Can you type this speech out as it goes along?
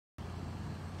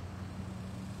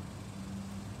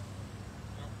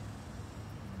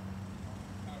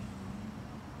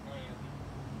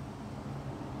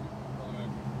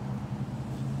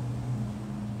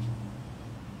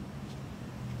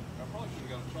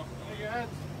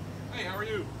Hey, how are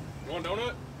you? You want a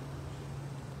donut?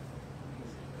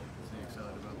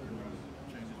 Excited about the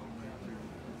changes we made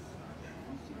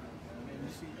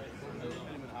to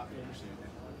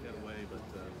get away, but we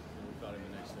thought him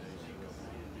the next day.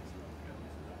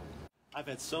 I've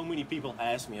had so many people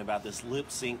ask me about this lip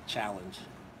sync challenge.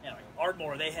 Yeah, like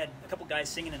Ardmore, they had a couple guys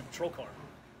singing in a patrol car.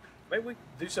 Maybe we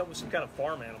do something with some kind of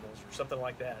farm animals or something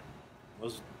like that.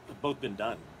 Those have both been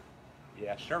done.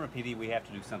 Yeah, Sherman PD, we have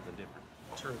to do something different.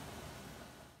 True.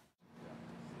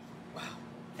 Wow.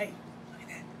 Hey, look at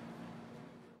that.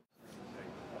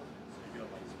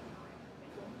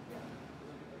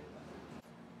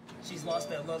 She's lost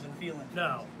that love and feeling.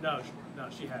 No,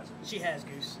 she hasn't. She has,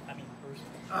 Goose. I mean, Bruce.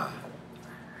 I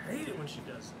hate it when she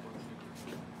does that.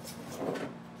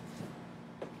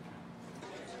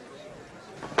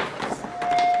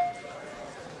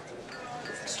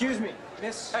 Excuse me,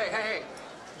 miss. Hey.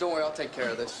 Don't worry, I'll take care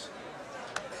of this.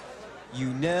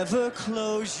 You never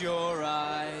close your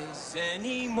eyes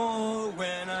anymore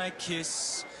when I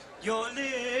kiss your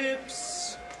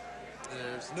lips.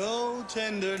 There's no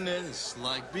tenderness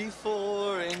like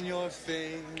before in your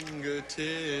fingertips.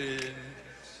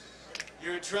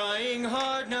 You're trying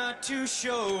hard not to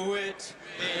show it,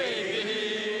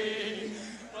 baby.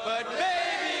 But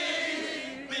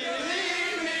baby,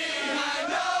 believe me, I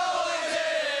know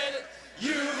that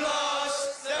you've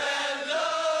lost that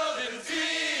love and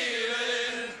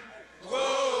feeling.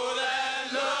 Whoa,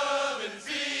 that love and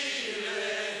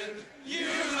feeling.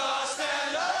 You've lost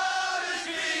that love and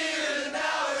feeling.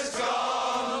 Now it's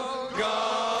gone,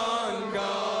 gone,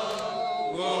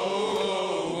 gone. Whoa.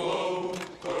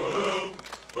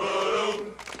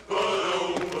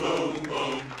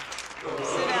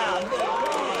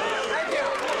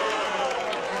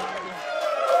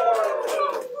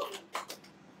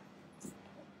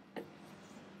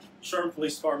 Sherman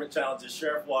Police Department challenges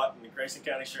Sheriff Watt and the Grayson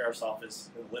County Sheriff's Office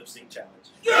in the lip sync challenge.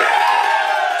 Yeah!